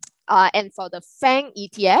 And for the FANG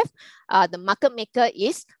ETF, the market maker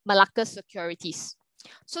is Malacca Securities.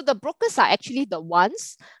 So the brokers are actually the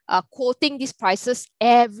ones quoting these prices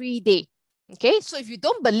every day. Okay, so if you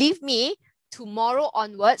don't believe me, tomorrow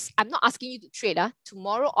onwards, I'm not asking you to trade.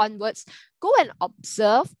 Tomorrow onwards, go and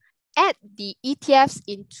observe, add the ETFs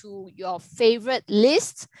into your favorite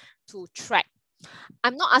list to track.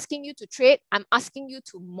 I'm not asking you to trade. I'm asking you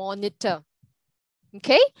to monitor.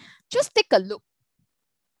 Okay, just take a look.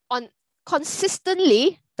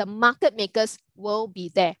 Consistently, the market makers will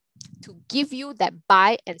be there to give you that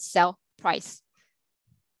buy and sell price.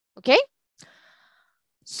 Okay,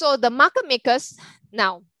 so the market makers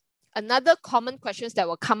now. Another common questions that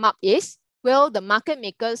will come up is, will the market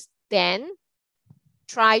makers then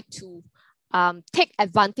try to take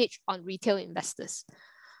advantage on retail investors?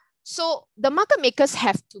 So the market makers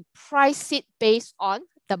have to price it based on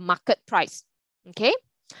the market price. Okay.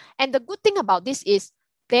 And the good thing about this is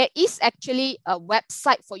there is actually a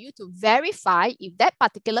website for you to verify if that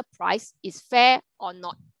particular price is fair or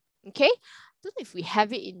not. Okay. I don't know if we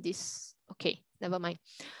have it in this. Okay, never mind.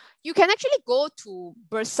 You can actually go to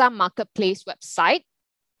Bursa Marketplace website,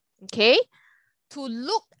 okay, to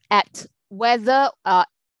look at whether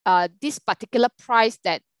this particular price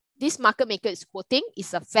that this market maker is quoting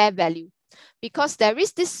is a fair value. Because there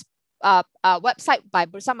is this website by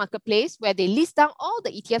Bursa Marketplace where they list down all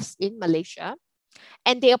the ETFs in Malaysia,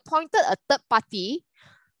 and they appointed a third party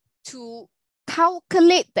to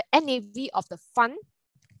calculate the NAV of the fund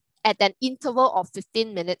at an interval of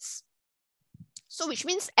 15 minutes. So which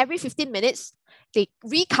means every 15 minutes, they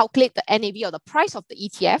recalculate the NAV or the price of the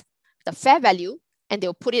ETF, the fair value, and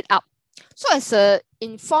they'll put it up. So as an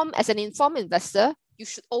informed investor, you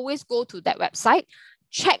should always go to that website,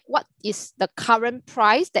 check what is the current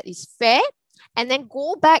price that is fair, and then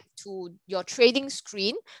go back to your trading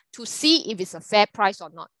screen to see if it's a fair price or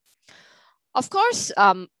not. Of course,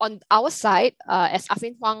 on our side, as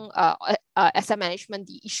Afin Huang Asset Management,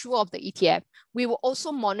 the issuer of the ETF, we will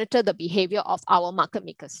also monitor the behavior of our market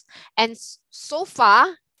makers. And so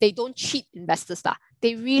far, they don't cheat investors.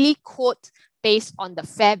 They really quote based on the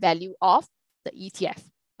fair value of the ETF.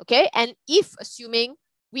 Okay, and if assuming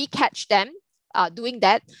we catch them doing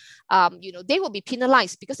that, they will be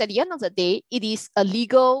penalized, because at the end of the day, it is a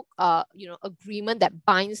legal agreement that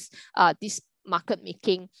binds this market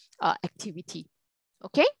making activity.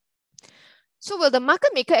 Okay, so will the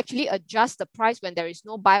market maker actually adjust the price when there is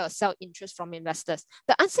no buy or sell interest from investors?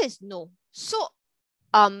 The answer is no. So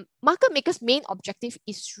market makers' main objective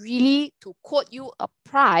is really to quote you a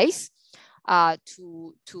price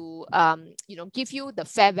to give you the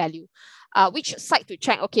fair value. Which site to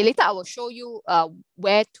check? Okay, later I will show you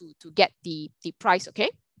where to get the price.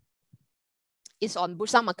 Okay, it's on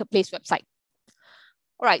Bursa Marketplace website.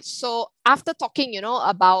 All right, so after talking,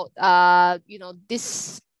 about,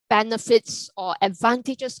 this benefits or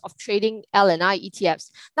advantages of trading L&I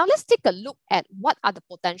ETFs, now let's take a look at what are the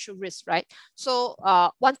potential risks, right? So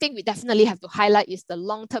one thing we definitely have to highlight is the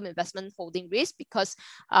long-term investment holding risk, because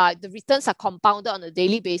the returns are compounded on a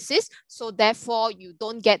daily basis. So therefore, you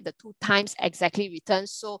don't get the 2 times exactly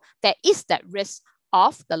returns. So there is that risk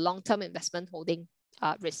of the long-term investment holding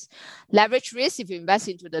risk. Leverage risk if you invest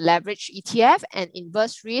into the leverage ETF, and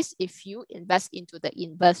inverse risk if you invest into the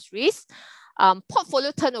inverse risk.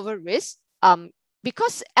 Portfolio turnover risk,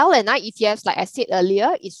 because L&I ETFs, like I said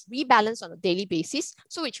earlier, is rebalanced on a daily basis.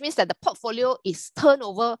 So which means that the portfolio is turned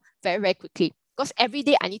over very, very quickly, because every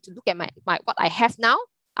day I need to look at my what I have now.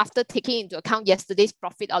 After taking into account yesterday's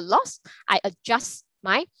profit or loss, I adjust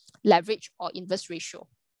my leverage or inverse ratio.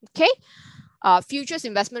 Okay. Futures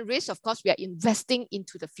investment risk, of course, we are investing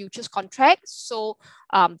into the futures contract. So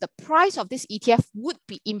the price of this ETF would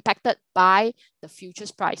be impacted by the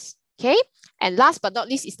futures price. Okay. And last but not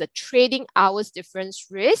least is the trading hours difference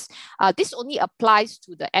risk. This only applies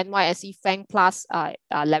to the NYSE FANG Plus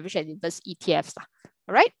leverage and inverse ETFs.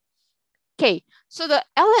 All right. Okay, so the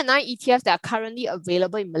L&I ETFs that are currently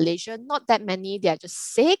available in Malaysia, not that many, they are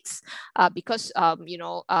just 6 because,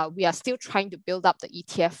 we are still trying to build up the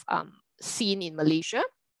ETF scene in Malaysia.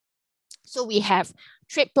 So we have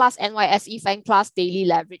Trade Plus, NYSE FANG Plus, Daily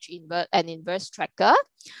Leverage and Inverse Tracker.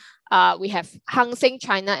 We have Hang Seng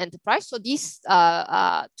China Enterprise. So these 2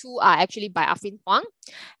 are actually by Afin Huang.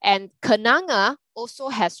 And Kenanga also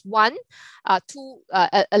has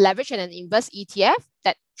a leverage and an inverse ETF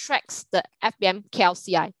that tracks the FBM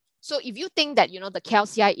KLCI. So if you think that, the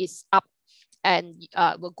KLCI is up and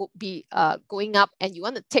will be going up, and you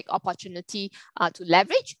want to take opportunity to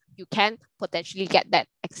leverage, you can potentially get that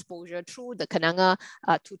exposure through the Kenanga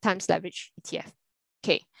 2 times leverage ETF.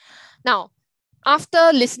 Okay, now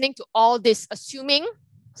after listening to all this, assuming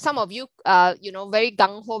some of you, very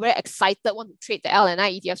gung-ho, very excited, want to trade the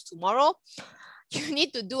L&I ETFs tomorrow, you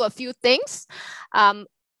need to do a few things.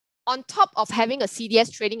 On top of having a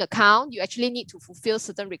CDS trading account, you actually need to fulfill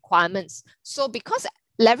certain requirements. So because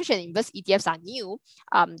leverage and inverse ETFs are new,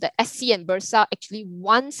 the SC and Bursa actually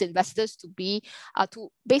wants investors to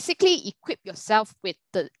basically equip yourself with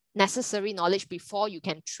the necessary knowledge before you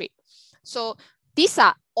can trade. So these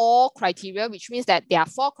are all criteria, which means that there are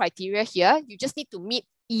 4 criteria here. You just need to meet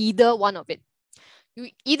either one of it. You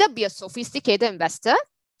either be a sophisticated investor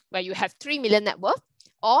where you have 3 million net worth,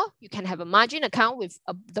 or you can have a margin account with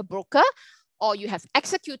the broker, or you have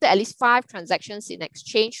executed at least 5 transactions in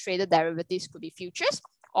exchange traded derivatives, could be futures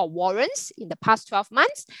or warrants in the past 12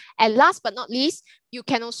 months. And last but not least, you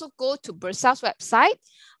can also go to Bursa's website,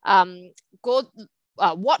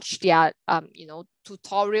 watch their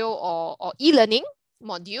tutorial or e-learning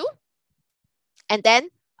module, and then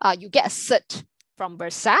you get a cert from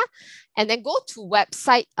Bursa, and then go to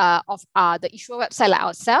website of the issuer website like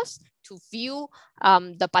ourselves to view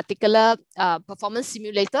the particular performance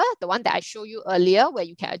simulator, the one that I showed you earlier, where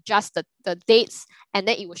you can adjust the dates, and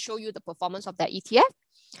then it will show you the performance of that ETF.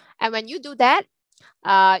 And when you do that,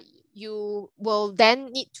 you will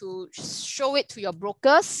then need to show it to your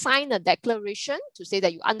broker, sign a declaration to say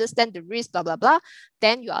that you understand the risk, blah, blah, blah.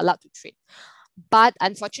 Then you are allowed to trade. But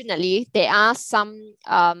unfortunately, there are some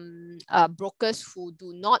brokers who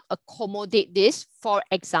do not accommodate this. For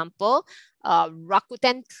example,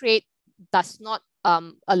 Rakuten Trade does not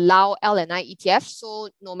allow L&I ETFs. So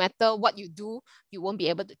no matter what you do, you won't be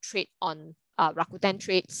able to trade on Rakuten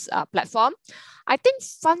Trade's platform. I think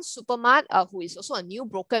Fund Supermart, who is also a new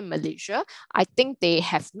broker in Malaysia, I think they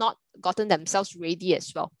have not gotten themselves ready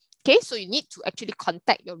as well. Okay, so you need to actually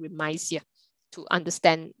contact your remisier. to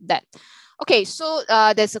understand that. Okay, so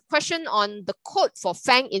there's a question on the code for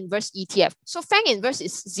FANG Inverse ETF. So FANG Inverse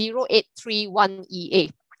is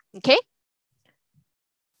 0831EA. Okay.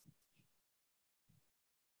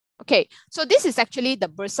 Okay, so this is actually the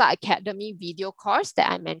Bursa Academy video course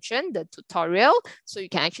that I mentioned, the tutorial. So you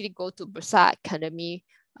can actually go to Bursa Academy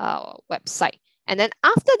website. And then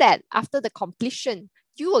after that, after the completion,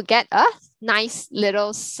 you will get a nice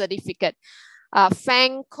little certificate.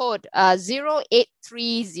 FANG code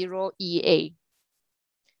 0830EA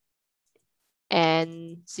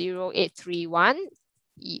and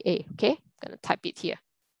 0831EA. Okay, I'm gonna type it here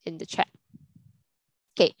in the chat.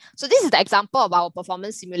 Okay, so this is the example of our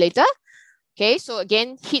performance simulator. Okay, so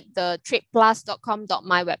again, hit the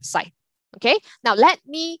tradeplus.com.my website. Okay, now let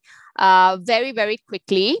me very, very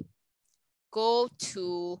quickly go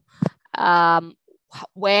to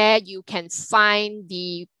where you can find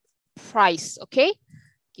the price. Okay,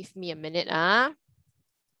 give me a minute.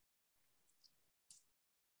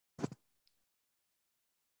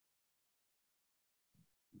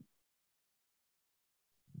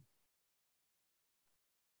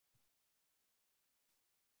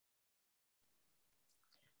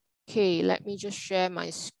 Okay, let me just share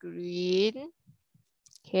my screen.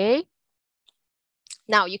 Okay.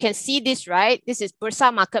 Now you can see this, right? This is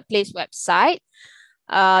Bursa Marketplace website.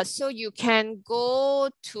 So you can go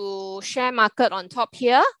to share market on top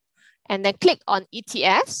here and then click on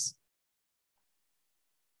ETFs.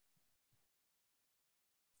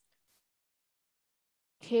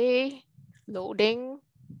 Okay, loading.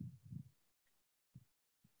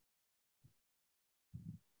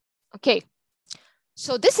 Okay,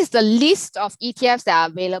 so this is the list of ETFs that are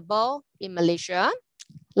available in Malaysia.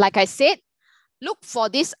 Like I said, look for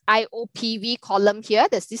this IOPV column here.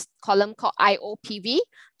 There's this column called IOPV.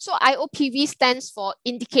 So IOPV stands for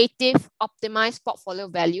Indicative Optimized Portfolio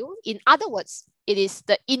Value. In other words, it is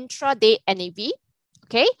the intraday NAV.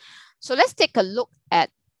 Okay, so let's take a look at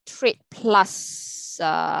Trade Plus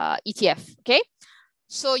ETF. Okay,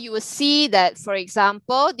 so you will see that, for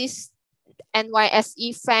example, this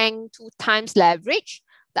NYSE FANG 2 times leverage,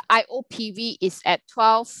 the IOPV is at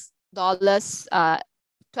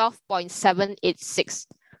 $12.786.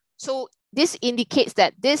 So this indicates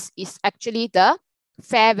that this is actually the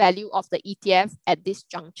fair value of the ETF at this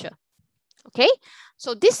juncture. Okay,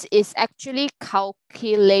 so this is actually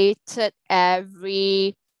calculated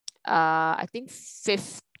every, I think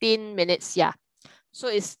 15 minutes. Yeah. So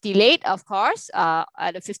it's delayed, of course,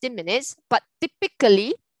 at the 15 minutes, but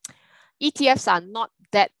typically ETFs are not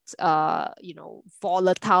that,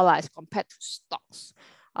 volatile as compared to stocks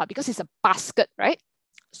because it's a basket, right?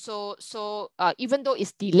 So even though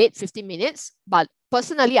it's delayed 15 minutes, but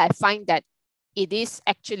personally, I find that it is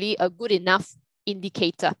actually a good enough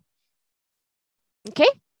indicator. Okay.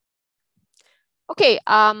 Okay.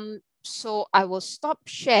 So I will stop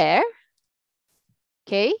share.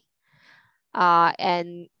 Okay.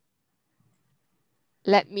 And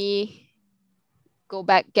let me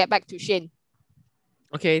get back to Shane.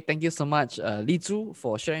 Okay, thank you so much, Li Zhu,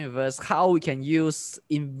 for sharing with us how we can use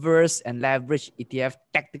inverse and leverage ETF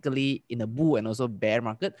tactically in a bull and also bear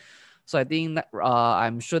market. So I think that,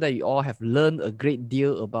 I'm sure that you all have learned a great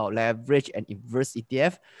deal about leverage and inverse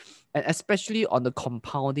ETF, and especially on the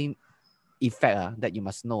compounding effect that you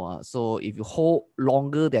must know. So if you hold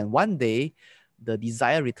longer than 1 day, the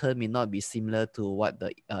desired return may not be similar to what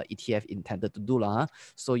the ETF intended to do.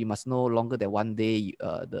 So you must know longer than 1 day,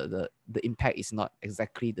 the impact is not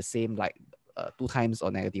exactly the same like 2 times or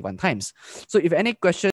negative 1 times. So if any question